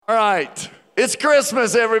right. It's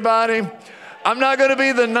Christmas, everybody. I'm not going to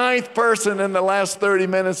be the ninth person in the last 30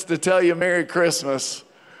 minutes to tell you Merry Christmas,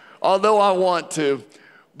 although I want to.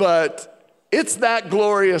 But it's that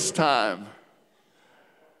glorious time.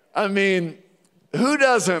 I mean, who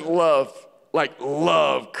doesn't love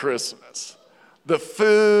Christmas? The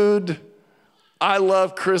food. I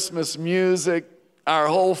love Christmas music. Our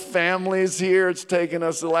whole family's here. It's taken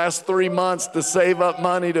us the last 3 months to save up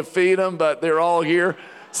money to feed them, but they're all here.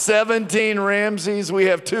 17 Ramseys. We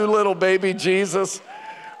have 2 little baby Jesus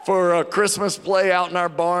for a Christmas play out in our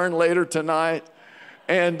barn later tonight.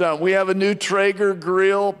 And we have a new Traeger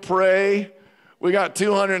grill, Pray. We got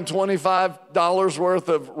 $225 worth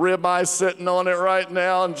of ribeye sitting on it right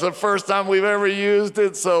now. And it's the first time we've ever used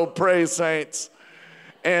it, so pray, saints.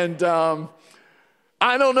 And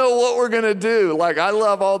I don't know what we're going to do. Like, I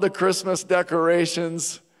love all the Christmas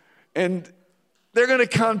decorations, and they're going to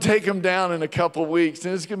come take them down in a couple weeks,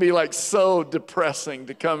 and it's going to be like so depressing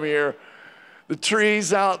to come here. The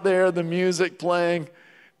trees out there, the music playing,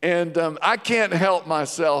 and I can't help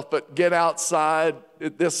myself but get outside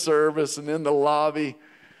at this service and in the lobby.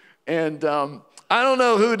 And I don't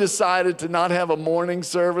know who decided to not have a morning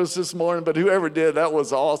service this morning, but whoever did, that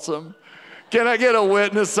was awesome. Can I get a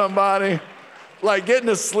witness, somebody? Like getting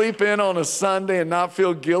to sleep in on a Sunday and not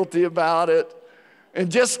feel guilty about it.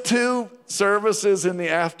 And just 2 services in the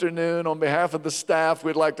afternoon. On behalf of the staff,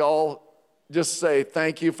 we'd like to all just say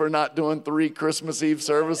thank you for not doing 3 Christmas Eve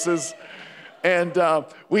services. And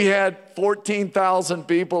we had 14,000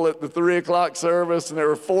 people at the 3 o'clock service, and there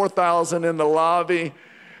were 4,000 in the lobby.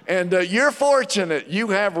 And you're fortunate. You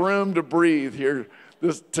have room to breathe here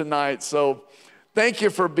tonight. So thank you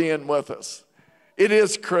for being with us. It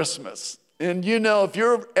is Christmas. And you know, if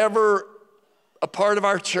you're ever a part of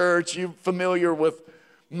our church, you're familiar with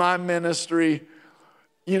my ministry,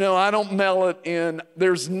 you know, I don't mail it in.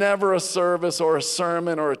 There's never a service or a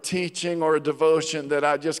sermon or a teaching or a devotion that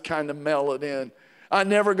I just kind of mail it in. I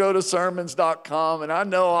never go to sermons.com, and I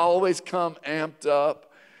know I always come amped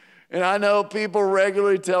up. And I know people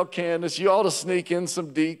regularly tell Candace, you ought to sneak in some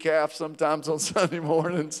decaf sometimes on Sunday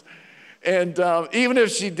mornings. And even if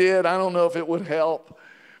she did, I don't know if it would help,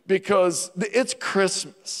 because it's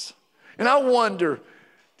Christmas. And I wonder,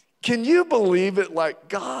 can you believe it? Like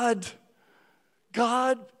God,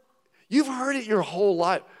 you've heard it your whole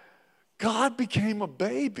life. God became a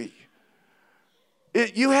baby.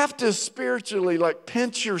 You have to spiritually like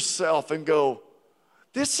pinch yourself and go,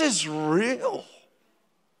 this is real.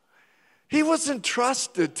 He was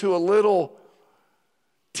entrusted to a little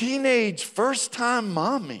teenage first-time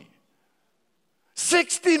mommy,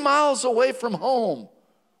 60 miles away from home.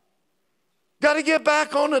 Got to get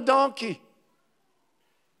back on a donkey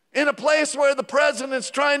in a place where the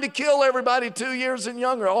president's trying to kill everybody 2 years and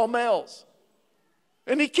younger, all males.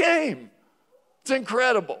 And he came. It's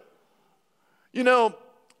incredible. You know,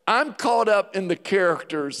 I'm caught up in the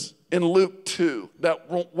characters in Luke 2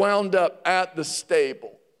 that wound up at the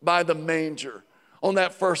stable by the manger on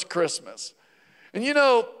that first Christmas. And you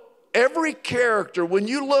know, every character, when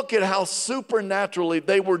you look at how supernaturally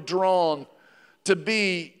they were drawn to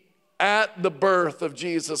be at the birth of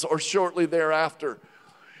Jesus or shortly thereafter,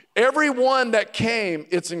 everyone that came,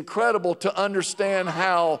 it's incredible to understand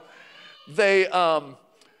how they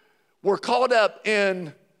were caught up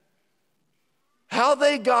in how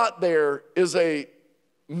they got there is a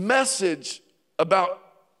message about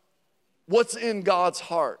what's in God's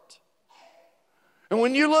heart. And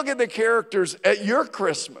when you look at the characters at your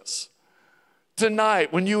Christmas,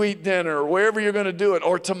 tonight when you eat dinner or wherever you're going to do it,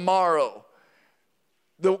 or tomorrow,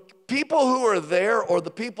 the people who are there or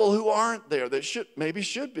the people who aren't there that should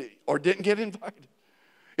be or didn't get invited,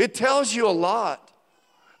 it tells you a lot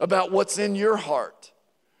about what's in your heart.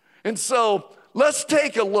 And so let's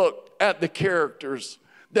take a look at the characters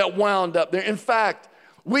that wound up there. In fact,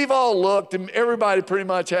 we've all looked, and everybody pretty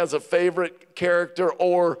much has a favorite character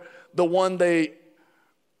or the one they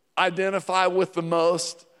identify with the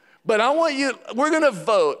most. But we're going to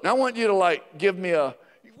vote, and I want you to like give me a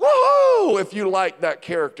woohoo if you like that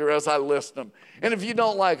character as I list them. And if you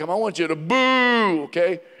don't like them, I want you to boo,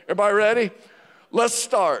 okay? Everybody ready? Let's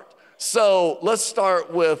start. So let's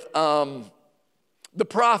start with the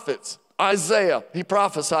prophets. Isaiah, he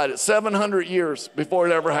prophesied it 700 years before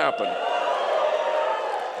it ever happened.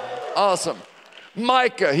 Awesome.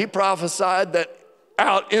 Micah, he prophesied that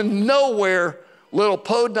out in nowhere, little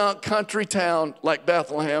podunk country town like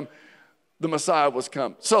Bethlehem, the Messiah was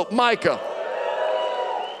coming. So Micah.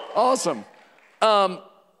 Awesome.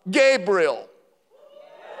 Gabriel.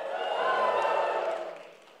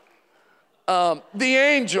 The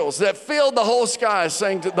angels that filled the whole sky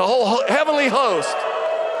sang to the whole heavenly host.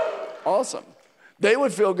 Awesome. They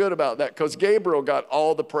would feel good about that because Gabriel got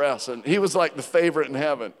all the press and he was like the favorite in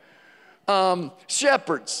heaven.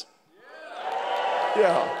 Shepherds.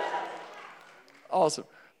 Yeah. Awesome.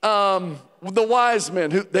 The wise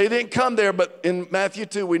men, they didn't come there, but in Matthew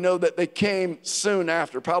 2, we know that they came soon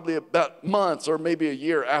after, probably about months or maybe a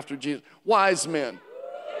year after Jesus. Wise men.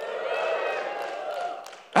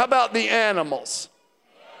 How about the animals?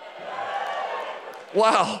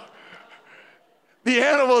 Wow. The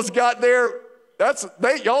animals got there.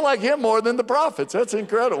 Y'all like him more than the prophets. That's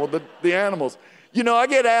incredible, the animals. You know, I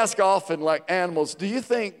get asked often, like, animals, do you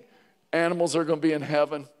think animals are going to be in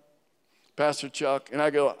heaven, Pastor Chuck? And I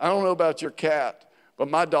go, I don't know about your cat, but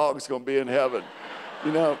my dog's going to be in heaven.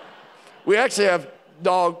 You know, we actually have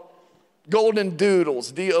golden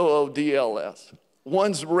doodles, Doodls.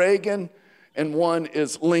 One's Reagan and one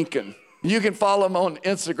is Lincoln. You can follow them on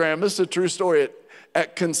Instagram. This is a true story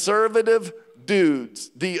at Conservative Dudes,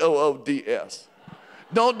 Doods.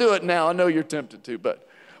 Don't do it now. I know you're tempted to, but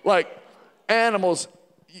like animals,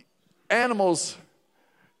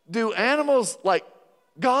 do animals like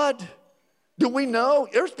God? Do we know?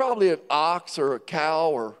 There's probably an ox or a cow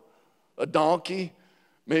or a donkey,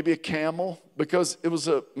 maybe a camel, because it was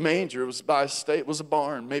a manger. It was by a state. It was a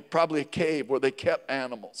barn, maybe probably a cave where they kept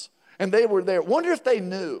animals. And they were there. Wonder if they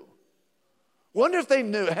knew. Wonder if they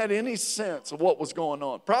knew, had any sense of what was going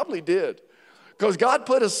on. Probably did. Because God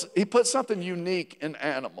he put something unique in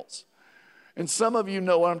animals. And some of you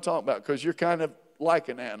know what I'm talking about because you're kind of like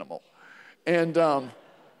an animal. And,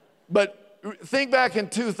 but think back in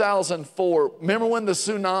 2004. Remember when the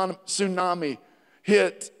tsunami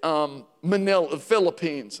hit Manila, the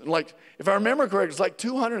Philippines? And like, if I remember correctly, it's like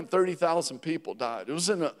 230,000 people died.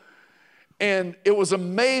 And it was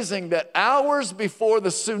amazing that hours before the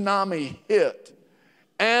tsunami hit,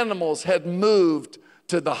 animals had moved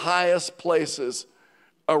to the highest places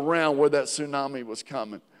around where that tsunami was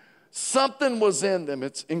coming. Something was in them.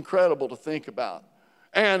 It's incredible to think about.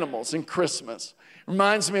 Animals and Christmas.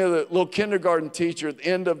 Reminds me of the little kindergarten teacher at the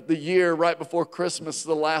end of the year, right before Christmas,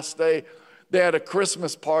 the last day, they had a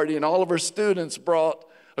Christmas party and all of her students brought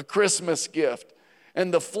a Christmas gift.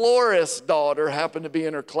 And the florist's daughter happened to be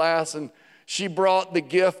in her class and she brought the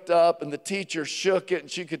gift up and the teacher shook it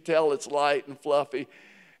and she could tell it's light and fluffy.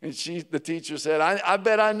 And the teacher said, I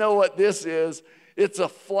bet I know what this is. It's a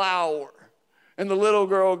flower. And the little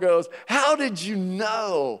girl goes, how did you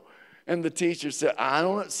know? And the teacher said, I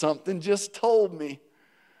don't know, something just told me.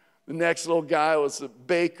 The next little guy was a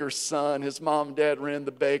baker's son. His mom and dad ran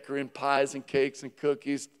the bakery and pies and cakes and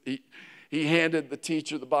cookies. He handed the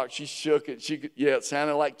teacher the box. She shook it. It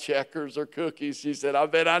sounded like checkers or cookies. She said, I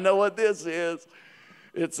bet I know what this is.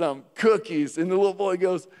 It's cookies. And the little boy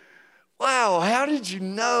goes, wow, how did you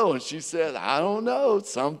know? And she said, I don't know.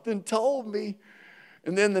 Something told me.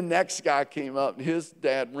 And then the next guy came up, and his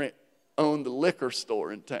dad owned the liquor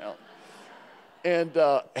store in town. And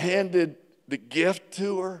handed the gift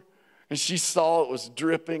to her. And she saw it was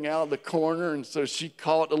dripping out of the corner. And so she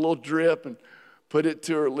caught a little drip and put it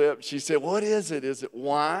to her lips. She said, what is it? Is it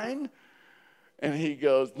wine? And he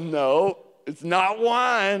goes, no, it's not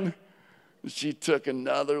wine. And she took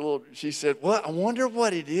another little, she said, what? I wonder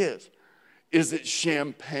what it is. Is it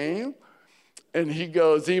champagne? And he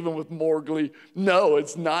goes, even with more glee, no,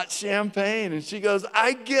 it's not champagne. And she goes,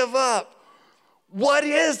 I give up. What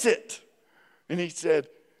is it? And he said,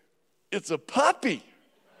 it's a puppy.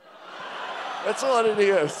 That's what it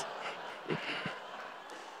is.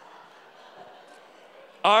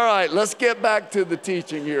 All right, let's get back to the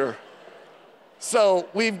teaching here. So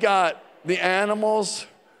we've got the animals.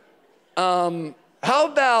 How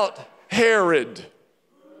about Herod?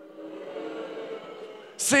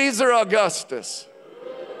 Caesar Augustus.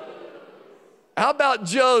 How about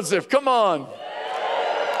Joseph? Come on.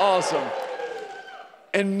 Awesome.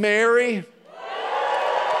 And Mary.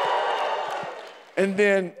 And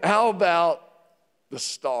then how about the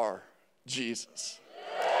star, Jesus?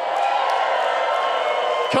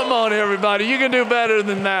 Come on, everybody. You can do better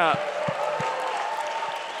than that.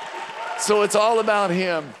 So it's all about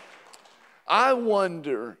him. I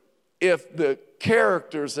wonder if the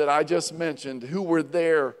characters that I just mentioned who were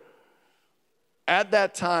there at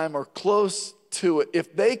that time or close to it,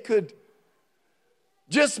 if they could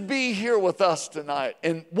just be here with us tonight,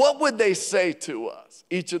 and what would they say to us,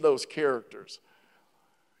 each of those characters?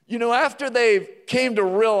 You know, after they came to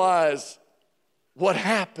realize what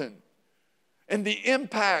happened and the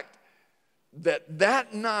impact that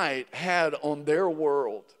that night had on their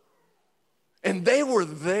world, and they were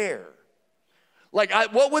there. Like,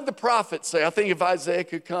 what would the prophets say? I think if Isaiah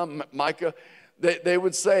could come, Micah, they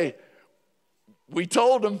would say, we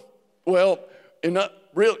told them. Well,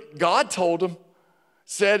 really, God told him,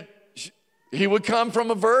 said he would come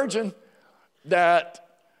from a virgin, that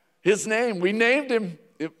his name, we named him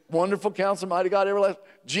Wonderful Counselor, Mighty God, Everlasting,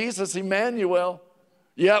 Jesus, Emmanuel.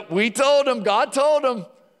 Yeah, we told him, God told him,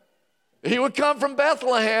 he would come from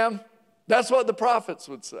Bethlehem. That's what the prophets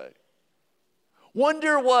would say.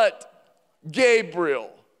 Wonder what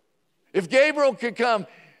Gabriel, if Gabriel could come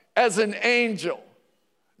as an angel,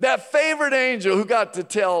 that favorite angel who got to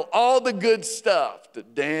tell all the good stuff to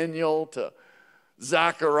Daniel, to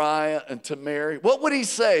Zachariah, and to Mary, what would he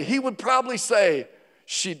say? He would probably say,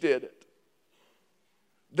 she did it.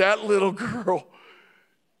 That little girl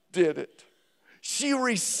did it. She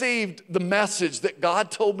received the message that God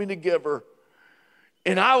told me to give her,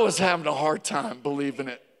 and I was having a hard time believing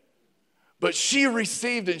it. But she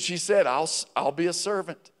received it, and she said, I'll be a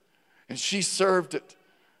servant. And she served it.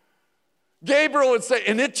 Gabriel would say,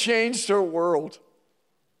 and it changed her world.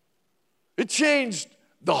 It changed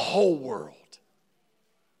the whole world.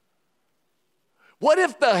 What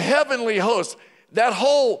if the heavenly host, that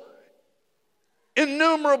whole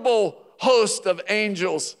innumerable host of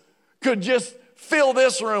angels, could just fill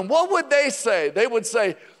this room? What would they say? They would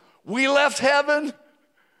say, we left heaven,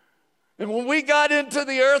 and when we got into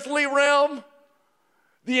the earthly realm,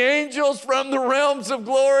 the angels from the realms of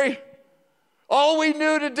glory, all we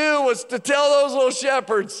knew to do was to tell those little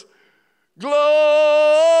shepherds, Gloria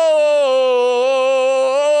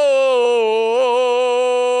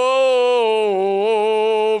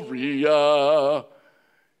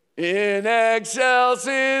in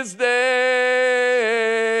excelsis Deo.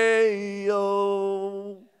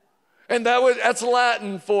 And that's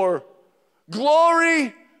Latin for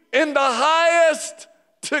glory in the highest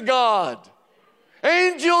to God.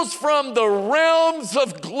 Angels from the realms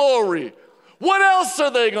of glory. What else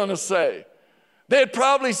are they going to say? They'd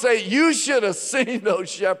probably say, you should have seen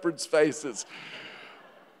those shepherds' faces.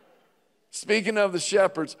 Speaking of the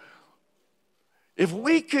shepherds, if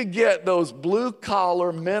we could get those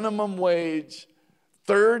blue-collar, minimum wage,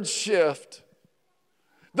 third shift,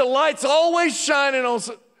 the light's always shining on,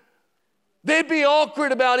 they'd be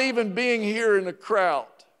awkward about even being here in a crowd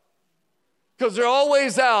because they're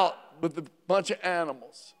always out with a bunch of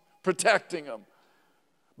animals, protecting them.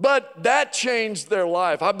 But that changed their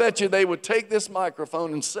life. I bet you they would take this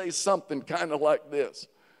microphone and say something kind of like this.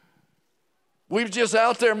 We were just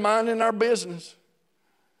out there minding our business.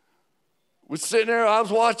 We're sitting there, I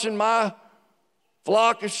was watching my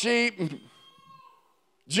flock of sheep, and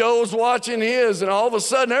Joe's watching his, and all of a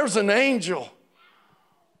sudden there was an angel.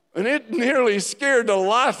 And it nearly scared the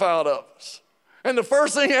life out of us. And the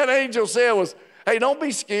first thing that angel said was, hey, don't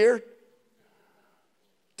be scared.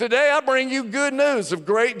 Today I bring you good news of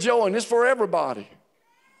great joy, and it's for everybody.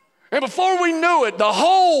 And before we knew it, the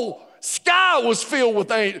whole sky was filled with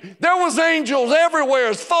angels. There was angels everywhere.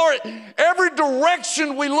 As far as every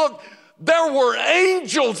direction we looked, there were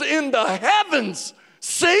angels in the heavens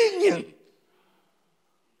singing.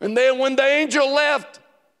 And then when the angel left,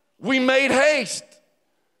 we made haste.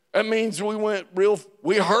 That means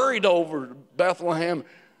we hurried over to Bethlehem.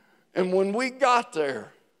 And when we got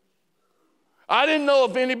there, I didn't know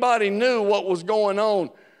if anybody knew what was going on.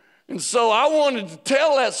 And so I wanted to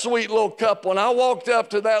tell that sweet little couple. And I walked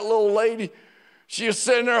up to that little lady. She was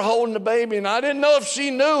sitting there holding the baby. And I didn't know if she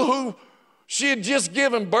knew who she had just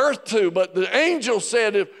given birth to. But the angel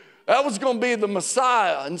said if that was going to be the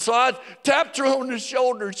Messiah. And so I tapped her on the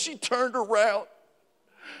shoulder. And she turned around.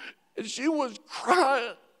 And she was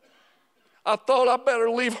crying. I thought I better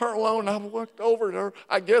leave her alone. I walked over to her.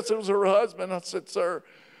 I guess it was her husband. I said, sir,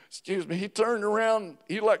 excuse me. He turned around and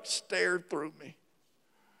he like stared through me.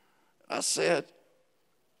 I said,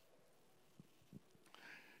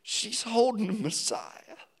 she's holding the Messiah.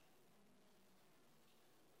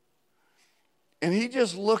 And he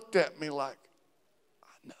just looked at me like,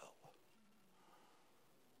 I know.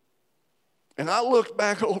 And I looked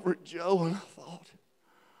back over at Joe and I thought,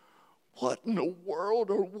 what in the world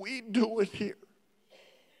are we doing here?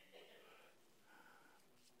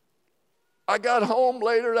 I got home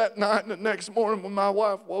later that night, and the next morning when my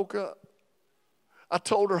wife woke up, I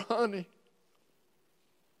told her, honey,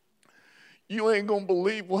 you ain't going to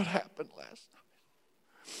believe what happened last night.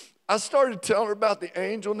 I started telling her about the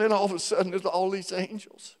angel, and then all of a sudden there's all these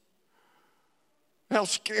angels. How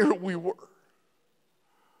scared we were.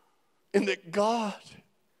 And that God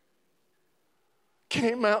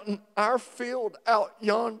came out in our field out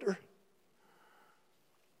yonder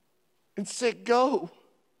and said, go.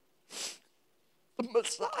 The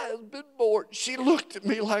Messiah has been born. She looked at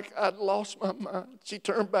me like I'd lost my mind. She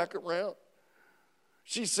turned back around.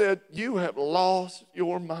 She said, you have lost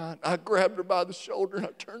your mind. I grabbed her by the shoulder and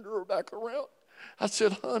I turned her back around. I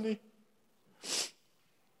said, honey,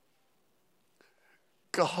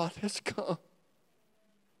 God has come.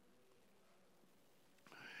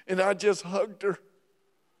 And I just hugged her.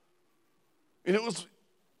 And it was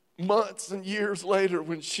months and years later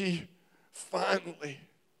when she finally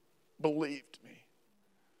believed me.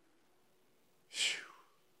 Whew.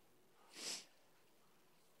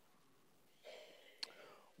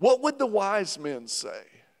 What would the wise men say?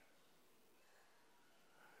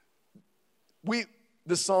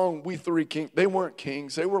 The song, We Three Kings, they weren't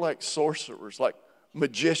kings. They were like sorcerers, like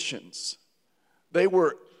magicians. They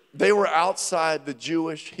were outside the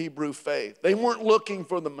Jewish Hebrew faith. They weren't looking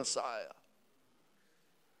for the Messiah.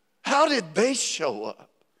 How did they show up?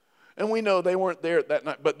 And we know they weren't there that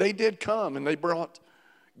night, but they did come and they brought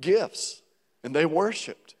gifts and they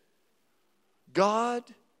worshiped. God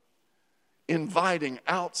inviting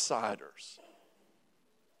outsiders,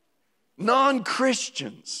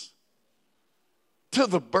 non-Christians, to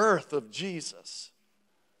the birth of Jesus.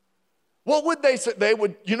 What would they say?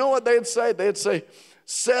 You know what they'd say? They'd say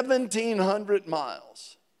 1,700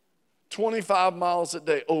 miles, 25 miles a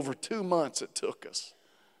day, over 2 months it took us.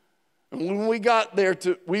 And when we got there,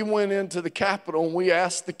 we went into the Capitol and we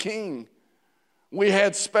asked the king. We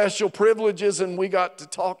had special privileges and we got to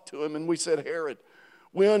talk to him and we said, Herod,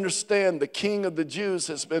 we understand the King of the Jews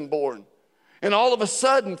has been born. And all of a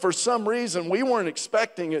sudden, for some reason, we weren't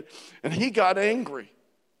expecting it, and he got angry.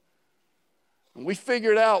 And we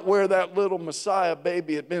figured out where that little Messiah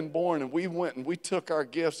baby had been born, and we went and we took our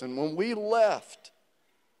gifts. And when we left,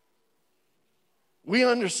 we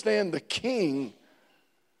understand the king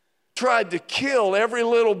tried to kill every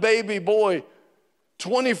little baby boy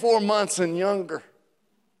 24 months and younger.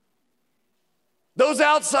 Those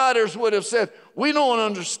outsiders would have said, we don't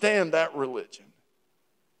understand that religion.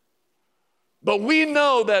 But we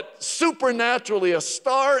know that supernaturally a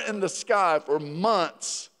star in the sky for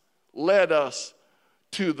months led us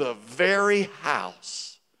to the very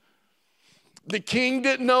house. The king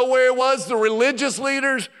didn't know where he was. The religious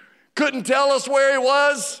leaders couldn't tell us where he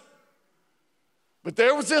was. But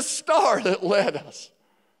there was this star that led us.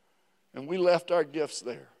 And we left our gifts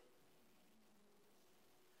there.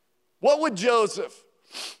 What would Joseph,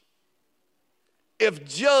 if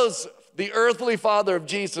Joseph, the earthly father of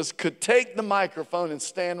Jesus, could take the microphone and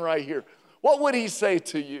stand right here, what would he say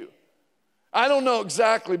to you? I don't know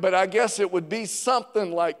exactly, but I guess it would be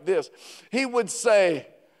something like this. He would say,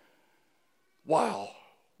 wow,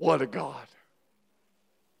 what a God.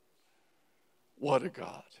 What a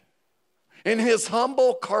God. In his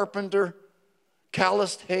humble carpenter,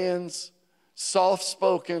 calloused hands,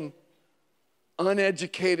 soft-spoken,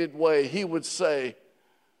 uneducated way, he would say,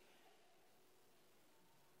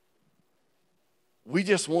 we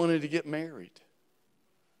just wanted to get married.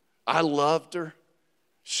 I loved her.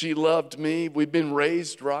 She loved me. We've been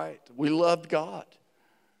raised right. We loved God.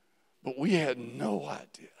 But we had no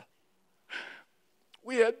idea.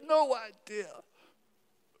 We had no idea.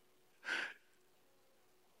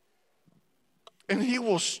 And he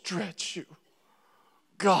will stretch you.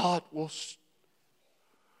 God will.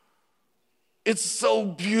 It's so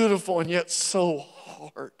beautiful and yet so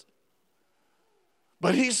hard.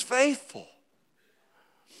 But he's faithful.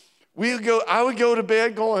 I would go to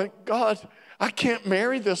bed going, God, I can't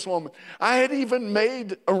marry this woman. I had even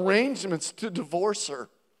made arrangements to divorce her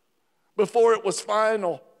before it was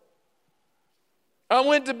final. I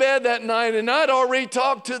went to bed that night and I'd already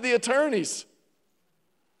talked to the attorneys.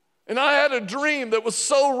 And I had a dream that was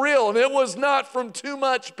so real, and it was not from too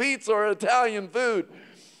much pizza or Italian food.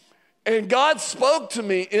 And God spoke to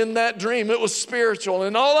me in that dream. It was spiritual.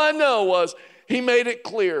 And all I know was he made it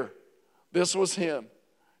clear this was him,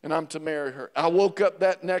 and I'm to marry her. I woke up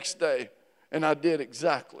that next day, and I did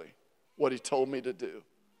exactly what he told me to do.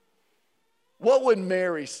 What would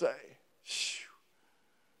Mary say?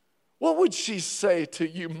 What would she say to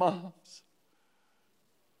you moms?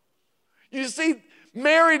 You see,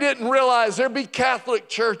 Mary didn't realize there'd be Catholic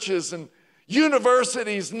churches and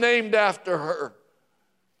universities named after her.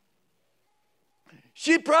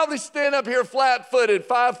 She'd probably stand up here flat-footed,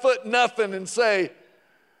 5 foot nothing, and say,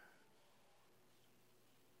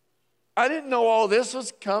 I didn't know all this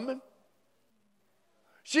was coming.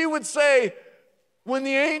 She would say, when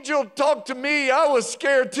the angel talked to me, I was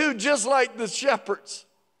scared too, just like the shepherds.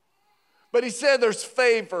 But he said there's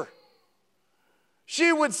favor.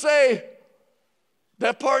 She would say,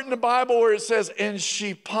 that part in the Bible where it says, and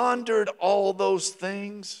she pondered all those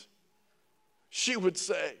things, she would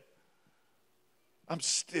say, I'm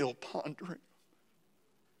still pondering.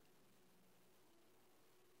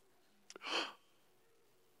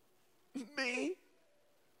 Me?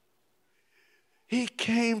 He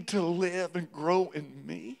came to live and grow in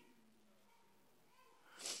me.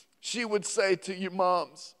 She would say to you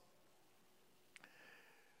moms,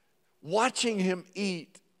 watching him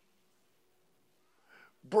eat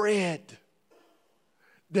bread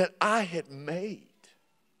that I had made,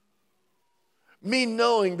 me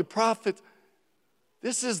knowing the prophet,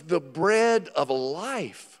 this is the bread of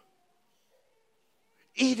life,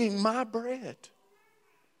 eating my bread.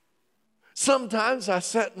 Sometimes I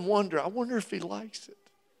sat and I wonder if he likes it.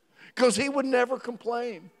 Because he would never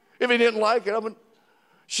complain. If he didn't like it,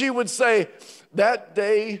 she would say, that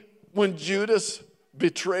day when Judas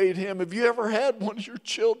betrayed him, have you ever had one of your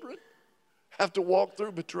children have to walk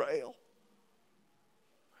through betrayal?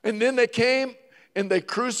 And then they came and they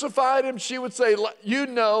crucified him. She would say, you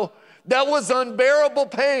know, that was unbearable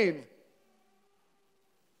pain.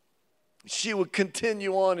 She would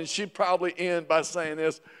continue on, and she'd probably end by saying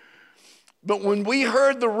this. But when we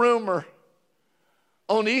heard the rumor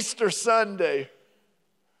on Easter Sunday,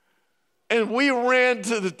 and we ran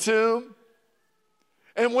to the tomb,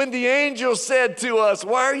 and when the angel said to us,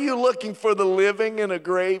 why are you looking for the living in a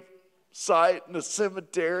grave site in a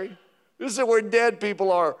cemetery? This is where dead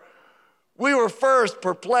people are. We were first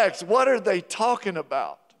perplexed. What are they talking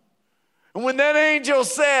about? And when that angel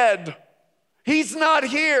said, he's not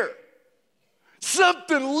here,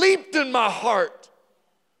 something leaped in my heart.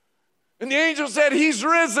 And the angel said, he's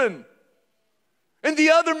risen. And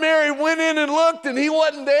the other Mary went in and looked, and he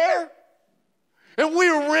wasn't there. And we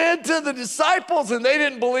ran to the disciples, and they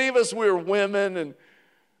didn't believe us. We were women, and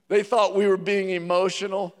they thought we were being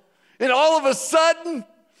emotional. And all of a sudden,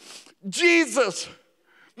 Jesus,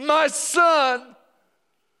 my son,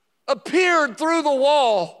 appeared through the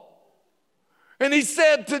wall. And he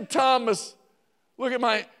said to Thomas, look at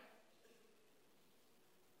my...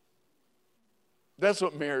 That's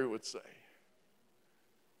what Mary would say.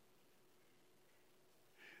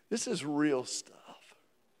 This is real stuff.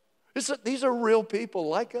 These are real people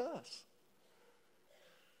like us.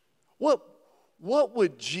 What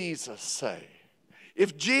would Jesus say?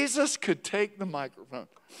 If Jesus could take the microphone,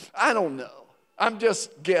 I don't know. I'm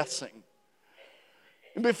just guessing.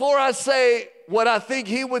 And before I say what I think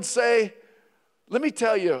he would say, let me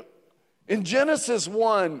tell you, in Genesis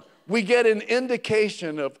 1, we get an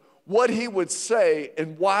indication of what he would say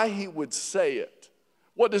and why he would say it.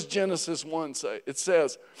 What does Genesis 1 say? It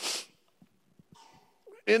says,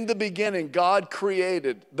 in the beginning, God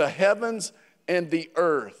created the heavens and the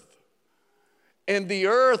earth. And the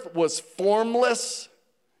earth was formless.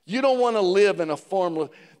 You don't want to live in a formless.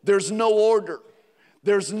 There's no order.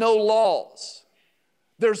 There's no laws.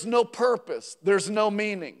 There's no purpose. There's no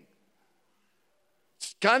meaning.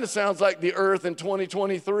 It kind of sounds like the earth in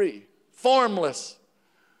 2023. Formless.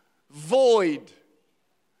 Void.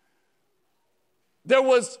 There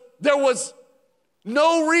was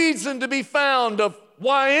no reason to be found of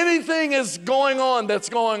why anything is going on that's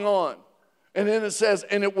going on. And then it says,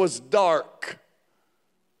 and it was dark.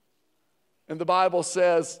 And the Bible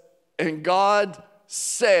says, and God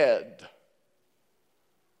said,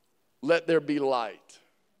 let there be light.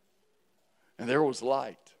 And there was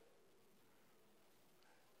light.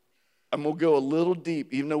 I'm going to go a little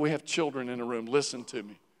deep, even though we have children in the room. Listen to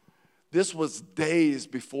me. This was days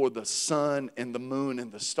before the sun and the moon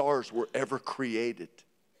and the stars were ever created.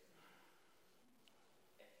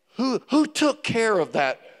 Who took care of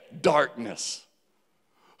that darkness?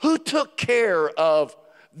 Who took care of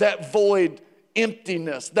that void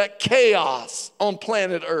emptiness, that chaos on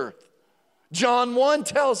planet Earth? John 1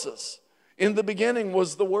 tells us, in the beginning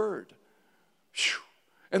was the Word.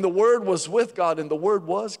 And the Word was with God, and the Word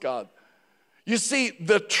was God. You see,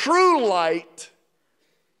 the true light,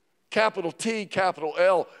 capital T, capital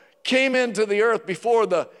L, came into the earth before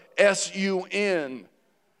the S-U-N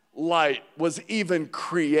light was even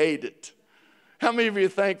created. How many of you are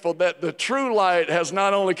thankful that the true light has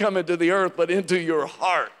not only come into the earth, but into your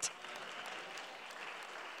heart?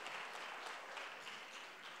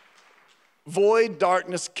 Void,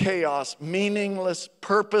 darkness, chaos, meaningless,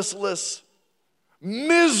 purposeless,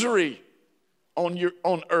 misery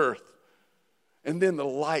on earth. And then the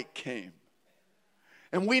light came.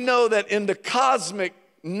 And we know that in the cosmic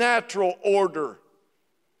natural order,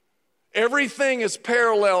 everything is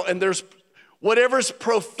parallel, and there's whatever's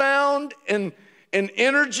profound and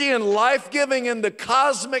energy and life-giving in the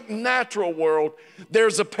cosmic natural world,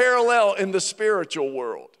 there's a parallel in the spiritual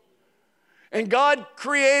world. And God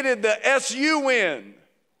created the S-U-N.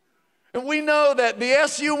 And we know that the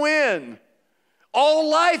S-U-N, all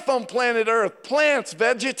life on planet Earth, plants,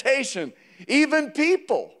 vegetation, even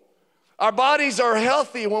people. Our bodies are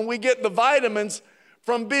healthy when we get the vitamins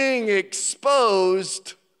from being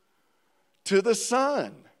exposed to the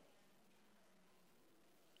sun.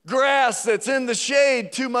 Grass that's in the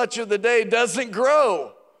shade too much of the day doesn't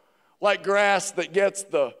grow like grass that gets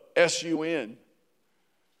the sun.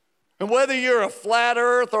 And whether you're a flat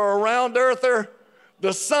earth or a round earther,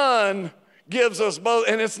 the sun gives us both.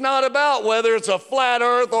 And it's not about whether it's a flat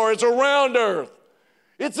earth or it's a round earth.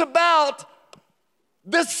 It's about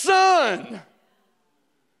the sun.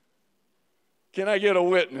 Can I get a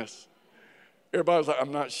witness? Everybody's like,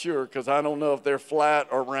 I'm not sure because I don't know if they're flat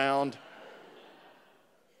or round.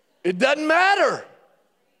 It doesn't matter.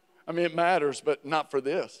 I mean, it matters, but not for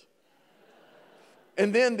this.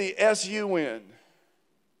 And then the sun.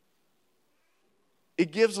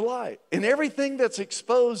 It gives light. And everything that's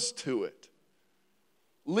exposed to it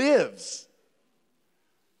lives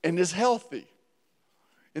and is healthy.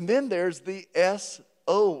 And then there's the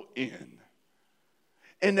SON.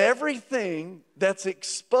 And everything that's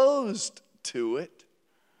exposed to it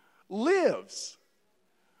lives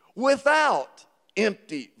without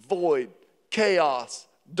empty, void, chaos,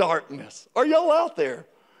 darkness. Are y'all out there?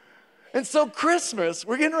 And so Christmas,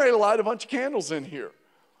 we're getting ready to light a bunch of candles in here.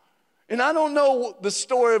 And I don't know the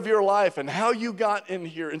story of your life and how you got in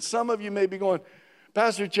here. And some of you may be going,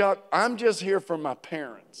 Pastor Chuck, I'm just here for my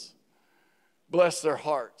parents. Bless their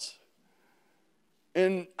hearts.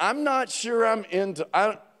 And I'm not sure I'm into,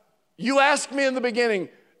 you asked me in the beginning,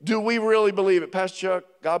 do we really believe it? Pastor Chuck,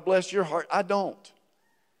 God bless your heart. I don't.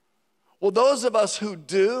 Well, those of us who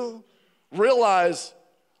do realize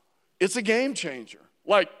it's a game changer.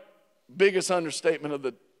 Like, biggest understatement of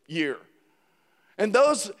the year. And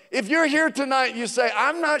those, if you're here tonight, you say,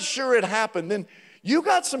 I'm not sure it happened, then you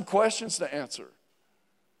got some questions to answer.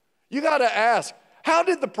 You got to ask, how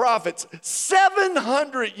did the prophets,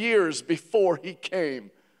 700 years before he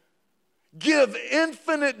came, give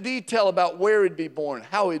infinite detail about where he'd be born,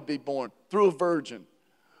 how he'd be born, through a virgin,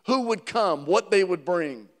 who would come, what they would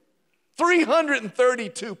bring?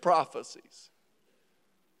 332 prophecies.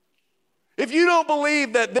 If you don't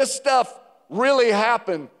believe that this stuff really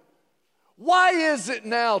happened, why is it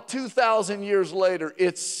now, 2,000 years later,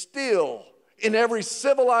 it's still in every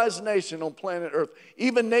civilized nation on planet Earth,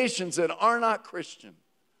 even nations that are not Christian,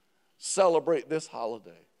 celebrate this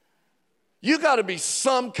holiday? You got to be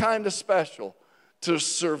some kind of special to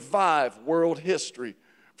survive world history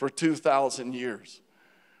for 2,000 years.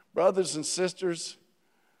 Brothers and sisters,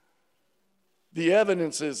 the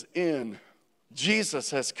evidence is in. Jesus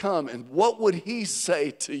has come, and what would he say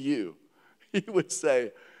to you? He would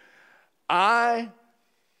say, I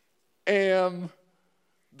am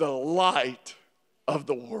the light of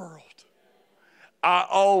the world. I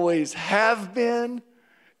always have been,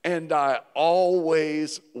 and I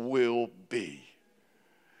always will be.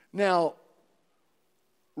 Now,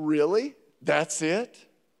 really? That's it?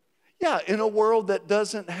 Yeah, in a world that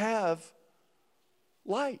doesn't have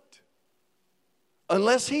light.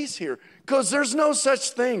 Unless he's here. Because there's no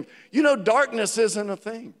such thing. You know, darkness isn't a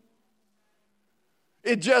thing.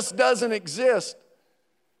 It just doesn't exist.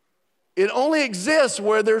 It only exists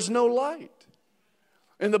where there's no light.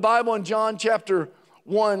 In the Bible, in John chapter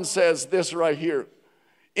 1 says this right here.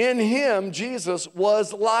 In him, Jesus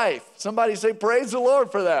was life. Somebody say, praise the Lord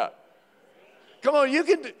for that. Come on,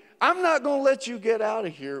 I'm not going to let you get out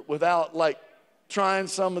of here without like trying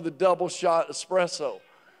some of the double shot espresso.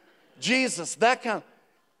 Jesus, that kind.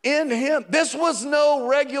 In him, this was no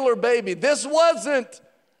regular baby. This wasn't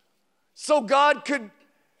so God could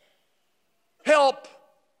help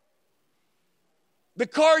the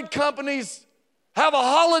card companies have a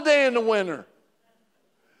holiday in the winter.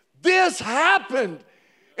 This happened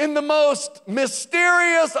in the most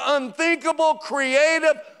mysterious, unthinkable,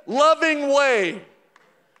 creative, loving way.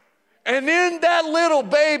 And in that little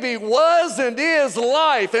baby was and is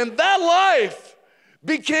life. And that life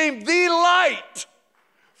became the light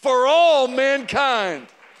for all mankind.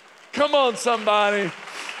 Come on, somebody.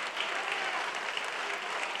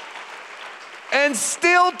 And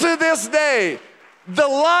still to this day, the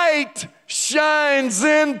light shines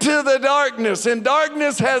into the darkness, and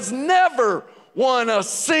darkness has never won a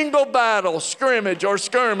single battle, scrimmage, or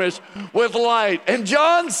skirmish with light. And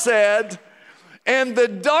John said, and the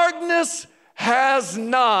darkness has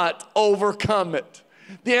not overcome it.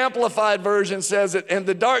 The Amplified Version says it, and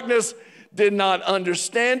the darkness did not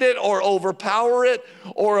understand it or overpower it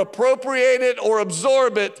or appropriate it or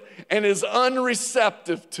absorb it and is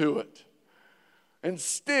unreceptive to it. And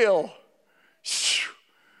still,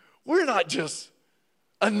 we're not just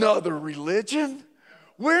another religion.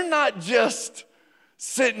 We're not just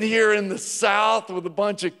sitting here in the South with a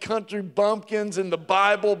bunch of country bumpkins in the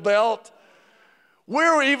Bible Belt.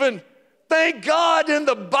 We're even Thank God in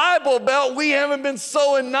the Bible Belt, we haven't been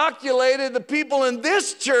so inoculated. The people in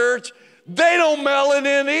this church, they don't mail it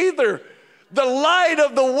in either. The light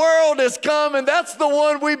of the world has come, and that's the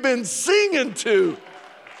one we've been singing to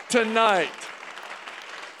tonight.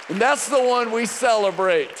 And that's the one we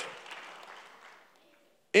celebrate.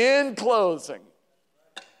 In closing,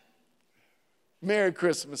 Merry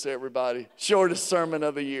Christmas, everybody. Shortest sermon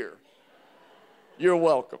of the year. You're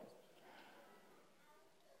welcome.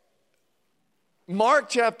 Mark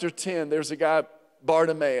chapter 10, there's a guy,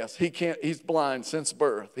 Bartimaeus. He's blind since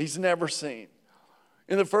birth. He's never seen.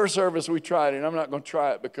 In the first service we tried it, and I'm not going to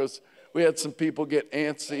try it because we had some people get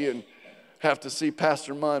antsy and have to see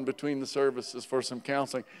Pastor Munn between the services for some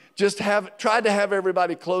counseling. Tried to have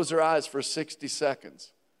everybody close their eyes for 60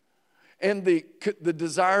 seconds. And the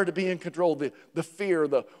desire to be in control, the fear,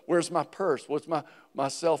 where's my purse? What's my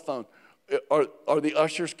cell phone? Are the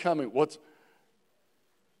ushers coming?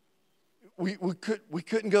 We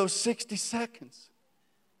couldn't go 60 seconds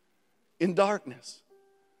in darkness.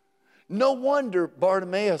 No wonder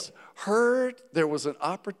Bartimaeus heard there was an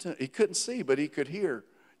opportunity. He couldn't see, but he could hear.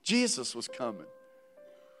 Jesus was coming.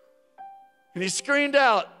 And he screamed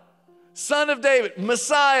out, Son of David,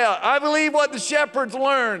 Messiah. I believe what the shepherds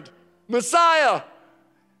learned. Messiah,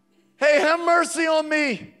 hey, have mercy on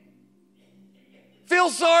me. Feel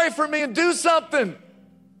sorry for me and do something.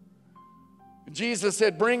 And Jesus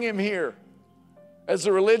said, bring him here. As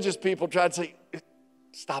the religious people tried to say,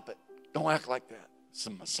 stop it. Don't act like that. It's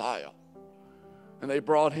the Messiah. And they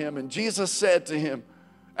brought him, and Jesus said to him,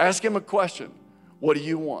 ask him a question. What do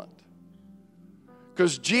you want?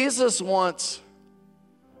 Because Jesus wants,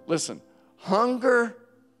 listen, hunger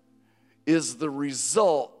is the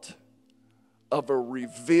result of a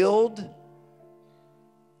revealed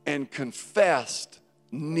and confessed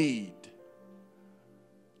need.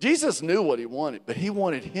 Jesus knew what he wanted, but he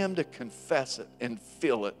wanted him to confess it and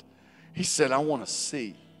feel it. He said, I want to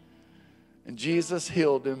see. And Jesus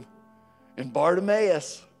healed him. And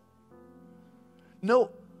Bartimaeus,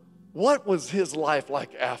 what was his life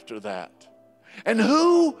like after that? And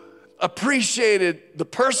who appreciated the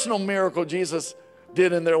personal miracle Jesus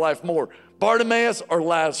did in their life more? Bartimaeus or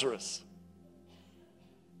Lazarus?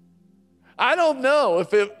 I don't know.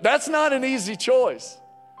 That's not an easy choice.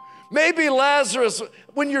 Maybe Lazarus,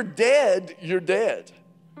 when you're dead, you're dead.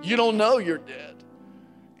 You don't know you're dead.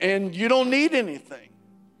 And you don't need anything.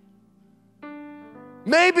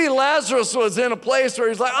 Maybe Lazarus was in a place where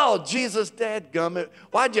he's like, oh, Jesus, dadgummit,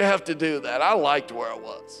 why'd you have to do that? I liked where I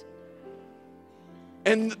was.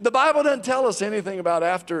 And the Bible doesn't tell us anything about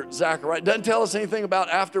after Zachariah. It doesn't tell us anything about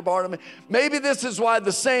after Bartimaeus. Maybe this is why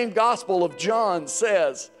the same gospel of John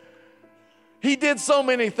says, he did so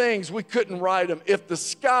many things we couldn't write them. If the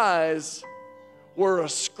skies were a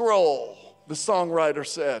scroll, the songwriter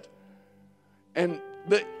said, and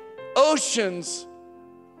the oceans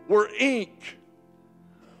were ink,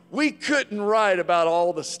 we couldn't write about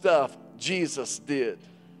all the stuff Jesus did.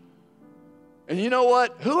 And you know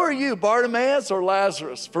what? Who are you, Bartimaeus or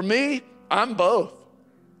Lazarus? For me, I'm both.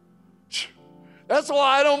 That's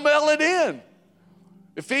why I don't mail it in.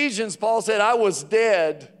 Ephesians, Paul said, I was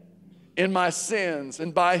dead in my sins,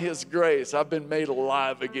 and by his grace, I've been made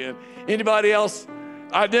alive again. Anybody else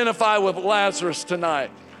identify with Lazarus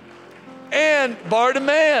tonight? And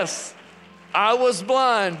Bartimaeus, I was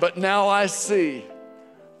blind, but now I see.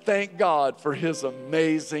 Thank God for his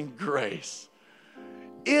amazing grace.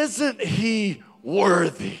 Isn't he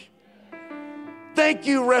worthy? Thank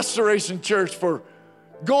you, Restoration Church, for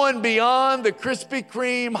going beyond the Krispy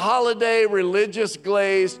Kreme holiday religious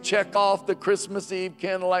glaze, check off the Christmas Eve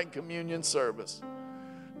candlelight communion service.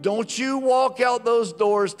 Don't you walk out those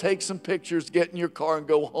doors, take some pictures, get in your car and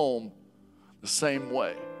go home the same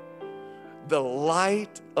way. The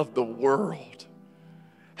light of the world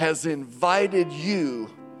has invited you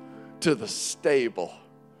to the stable.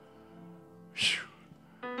 Whew.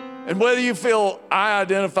 And whether you feel I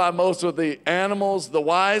identify most with the animals, the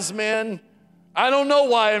wise men, I don't know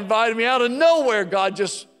why he invited me out of nowhere. God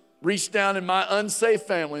just reached down in my unsafe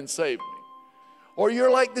family and saved me. Or you're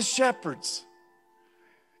like the shepherds.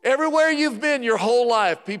 Everywhere you've been your whole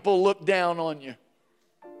life, people look down on you,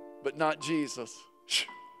 but not Jesus.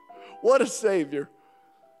 What a Savior.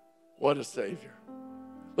 What a Savior.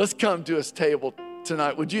 Let's come to his table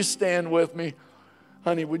tonight. Would you stand with me?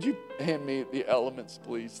 Honey, would you hand me the elements,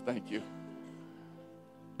 please? Thank you.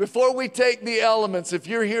 Before we take the elements, if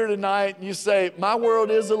you're here tonight and you say, my world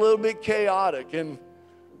is a little bit chaotic, and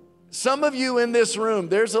some of you in this room,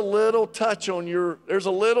 there's a little touch on there's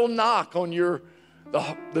a little knock on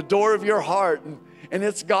the door of your heart, and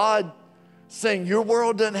it's God saying your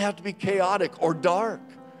world doesn't have to be chaotic or dark.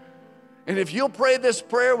 And if you'll pray this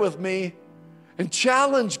prayer with me and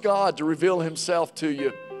challenge God to reveal himself to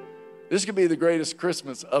you, this could be the greatest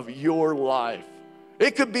Christmas of your life.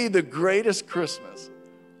 It could be the greatest Christmas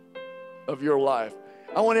of your life.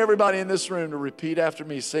 I want everybody in this room to repeat after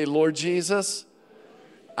me. Say, Lord Jesus,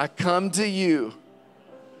 I come to you.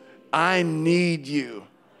 I need you.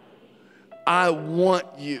 I want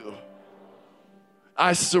you.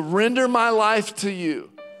 I surrender my life to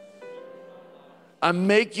you. I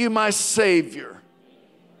make you my Savior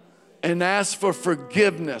and ask for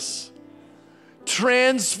forgiveness.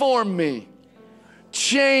 Transform me.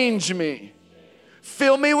 Change me.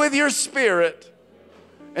 Fill me with your Spirit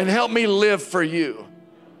and help me live for you.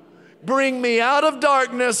 Bring me out of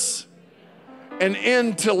darkness and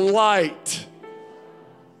into light.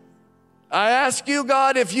 I ask you,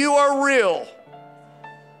 God, if you are real,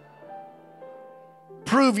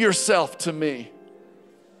 prove yourself to me.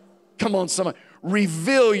 Come on, somebody.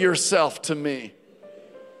 Reveal yourself to me.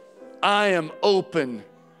 I am open.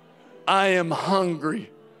 I am hungry.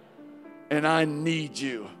 And I need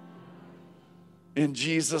you. In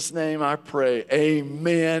Jesus' name I pray.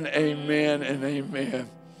 Amen, amen, and amen.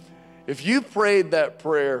 If you prayed that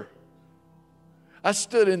prayer, I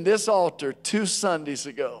stood in this altar 2 Sundays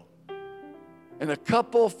ago, and a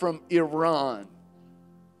couple from Iran,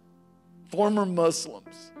 former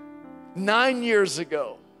Muslims, 9 years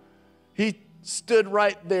ago, he stood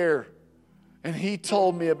right there and he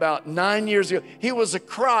told me about 9 years ago. He was a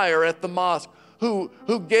crier at the mosque who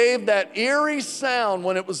gave that eerie sound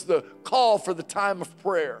when it was the call for the time of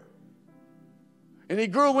prayer. And he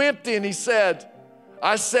grew empty and he said,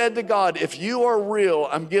 I said to God, if you are real,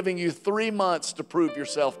 I'm giving you 3 months to prove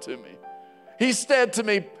yourself to me. He said to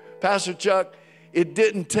me, Pastor Chuck, it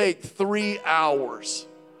didn't take 3 hours.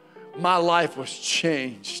 My life was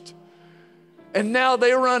changed. And now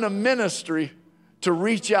they run a ministry to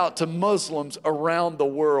reach out to Muslims around the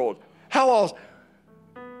world. How else?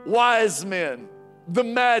 Wise men, the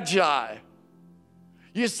Magi.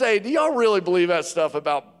 You say, do y'all really believe that stuff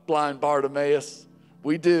about blind Bartimaeus?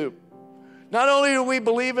 We do. Not only do we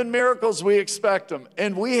believe in miracles, we expect them.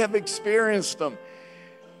 And we have experienced them.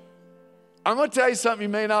 I'm going to tell you something you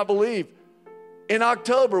may not believe. In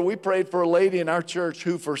October, we prayed for a lady in our church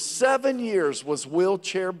who for 7 years was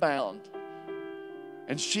wheelchair bound.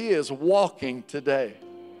 And she is walking today.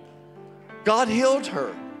 God healed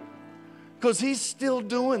her because he's still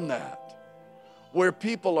doing that. Where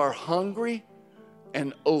people are hungry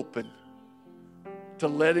and open to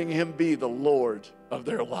letting him be the Lord of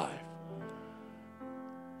their life.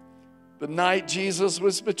 The night Jesus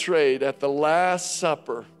was betrayed at the Last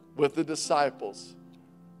Supper with the disciples,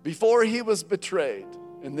 before he was betrayed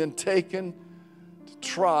and then taken to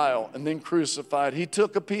trial and then crucified, he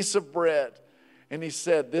took a piece of bread and he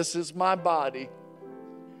said, this is my body,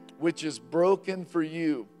 which is broken for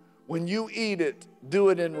you. When you eat it, do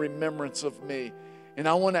it in remembrance of me. And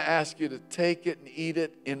I want to ask you to take it and eat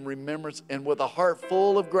it in remembrance, and with a heart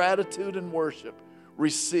full of gratitude and worship,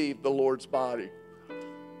 receive the Lord's body.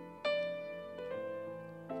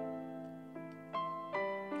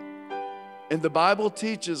 And the Bible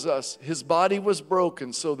teaches us his body was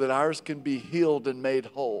broken so that ours can be healed and made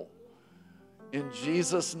whole. In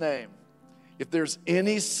Jesus' name, if there's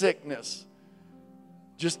any sickness,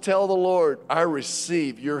 just tell the Lord, I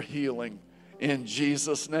receive your healing in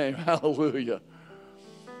Jesus' name. Hallelujah.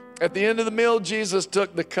 At the end of the meal, Jesus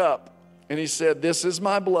took the cup and he said, this is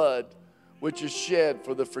my blood, which is shed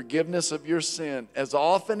for the forgiveness of your sin. As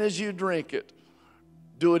often as you drink it,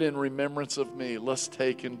 do it in remembrance of me. Let's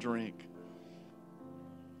take and drink.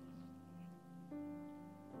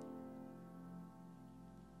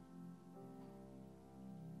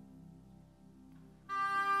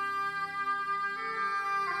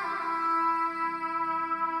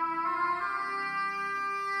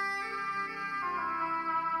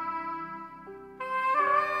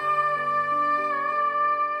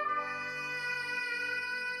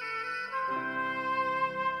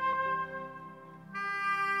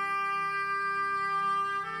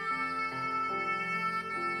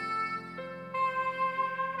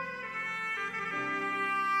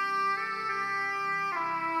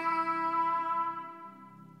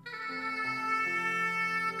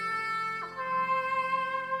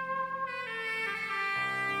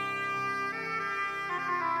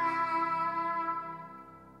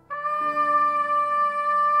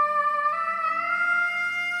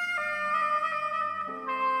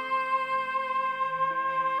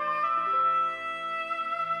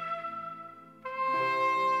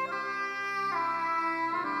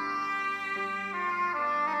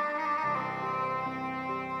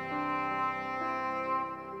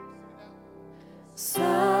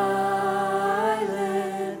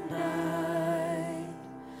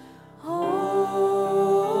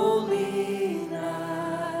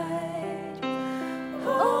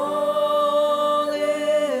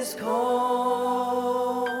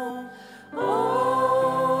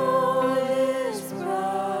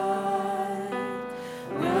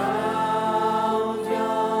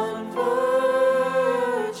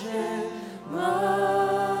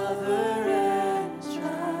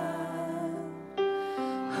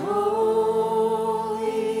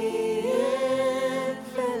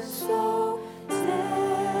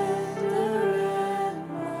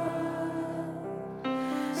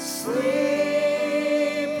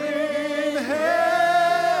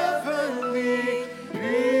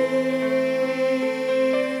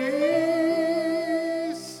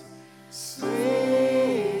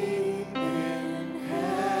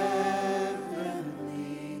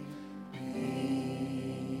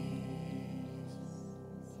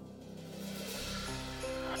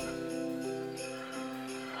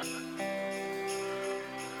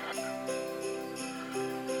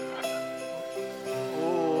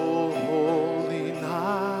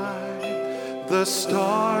 The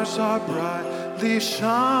stars are brightly shining.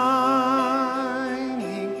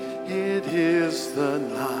 It is the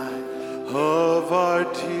night of our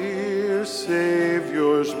dear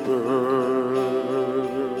Savior's birth.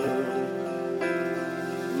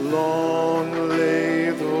 Long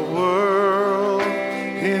lay the world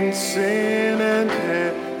in sin and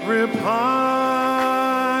repining,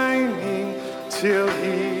 till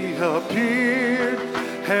he appeared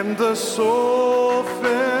and the soul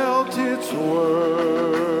felt its worth.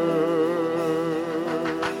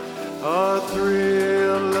 A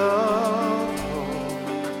thrill of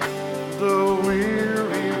hope, the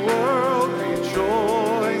weary world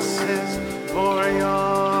rejoices, for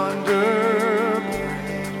yonder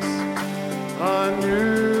breaks a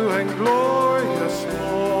new and glorious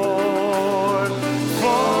morn.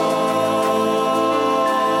 Fall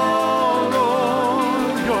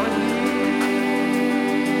on your knees,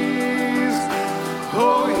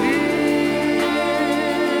 oh, hear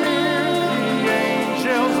the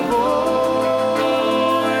angels' voices,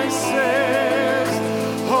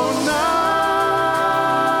 oh, night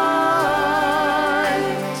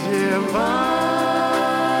divine,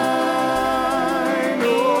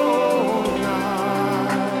 oh,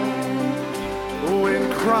 night when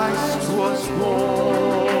Christ was born.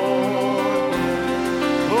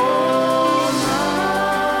 Oh, night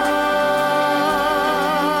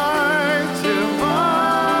divine,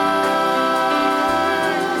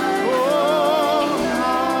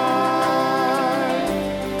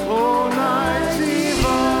 oh, night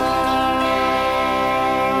divine.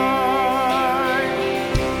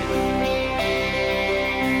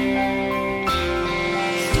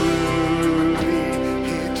 Truly,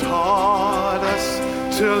 he taught us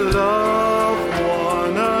to love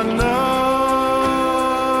one another.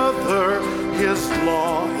 His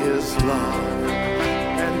law is love,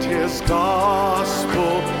 and his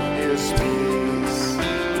gospel is peace.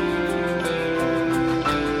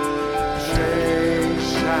 Chains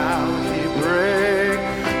shall he break,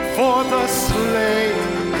 for the slain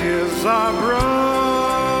is our brother,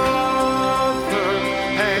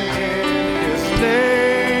 and in his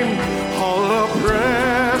name all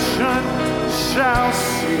oppression shall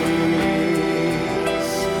cease.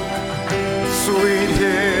 Sweet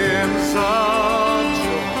hymns of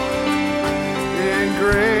joy in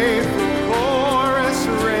grateful chorus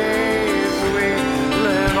raise we,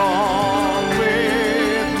 let all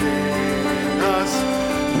within us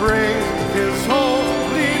praise his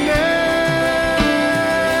holy name.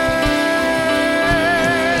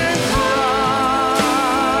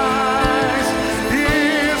 Christ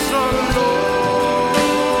is the Lord.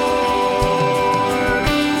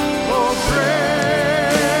 Oh,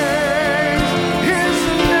 praise his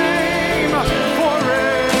name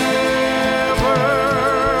forever.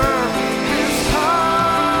 His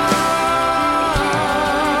power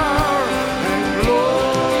and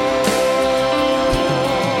glory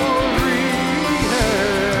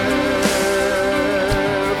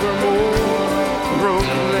evermore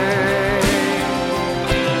proclaim.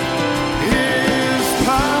 His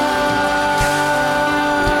power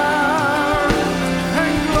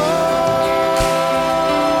and glory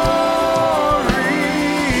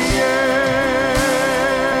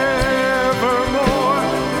evermore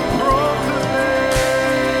proclaim.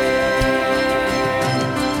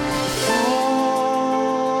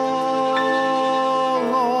 Fall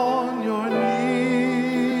on your knees,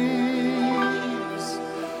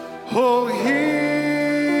 oh, hear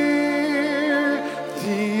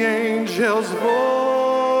the angels' voices,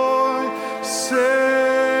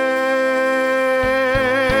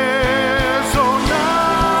 oh,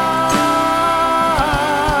 night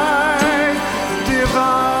divine,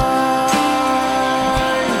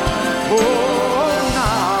 oh,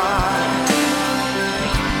 night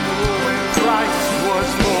when Christ was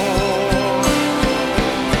born.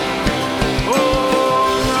 Oh,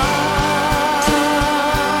 night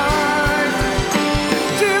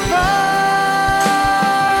divine,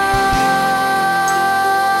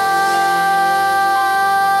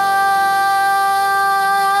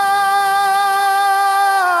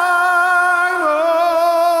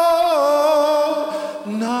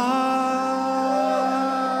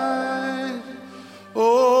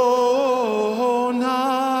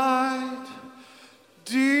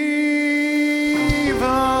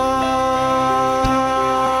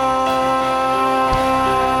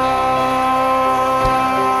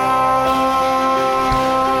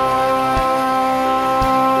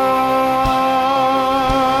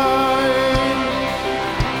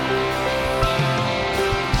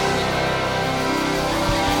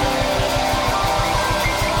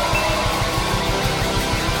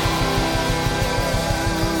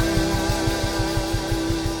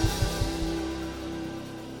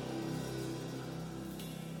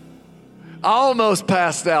 almost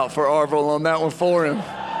passed out for Arvil on that one for him.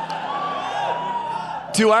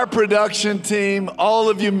 To our production team, all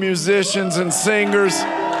of you musicians and singers,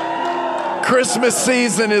 Christmas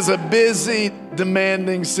season is a busy,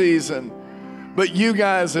 demanding season, but you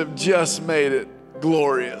guys have just made it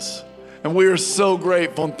glorious. And we are so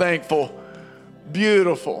grateful and thankful.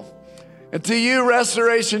 Beautiful. And to you,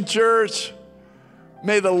 Restoration Church,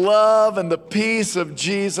 may the love and the peace of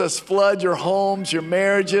Jesus flood your homes, your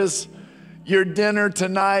marriages, your dinner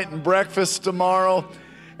tonight and breakfast tomorrow.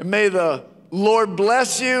 And may the Lord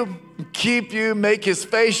bless you, keep you, make his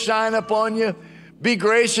face shine upon you, be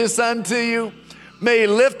gracious unto you. May he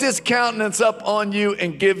lift his countenance up on you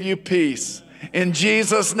and give you peace. In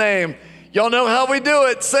Jesus' name. Y'all know how we do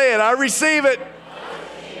it. Say it. I receive it.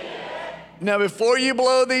 Now, before you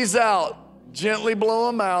blow these out, gently blow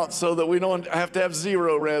them out so that we don't have to have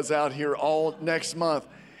zero res out here all next month.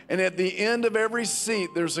 And at the end of every seat,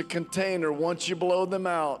 there's a container. Once you blow them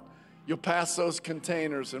out, you'll pass those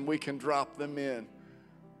containers and we can drop them in.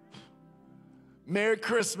 Merry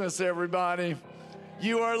Christmas, everybody.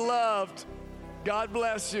 You are loved. God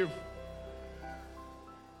bless you.